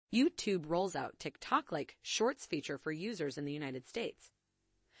YouTube rolls out TikTok-like Shorts feature for users in the United States.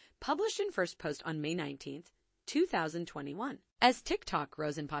 Published in first post on May 19, 2021. As TikTok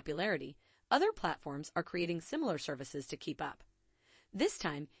grows in popularity, other platforms are creating similar services to keep up. This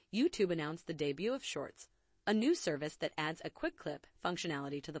time, YouTube announced the debut of Shorts, a new service that adds a quick clip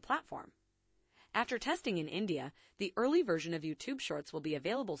functionality to the platform. After testing in India, the early version of YouTube Shorts will be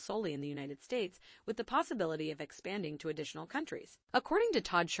available solely in the United States, with the possibility of expanding to additional countries. According to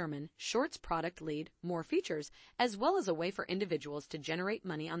Todd Sherman, Shorts product lead, more features, as well as a way for individuals to generate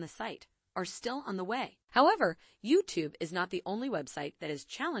money on the site, are still on the way. However, YouTube is not the only website that has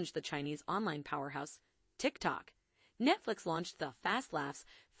challenged the Chinese online powerhouse, TikTok. Netflix launched the Fast Laughs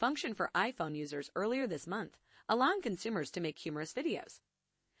function for iPhone users earlier this month, allowing consumers to make humorous videos.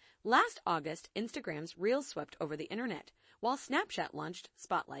 Last August, Instagram's Reels swept over the internet, while Snapchat launched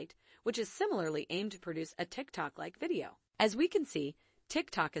Spotlight, which is similarly aimed to produce a TikTok-like video. As we can see,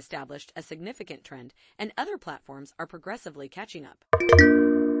 TikTok established a significant trend, and other platforms are progressively catching up.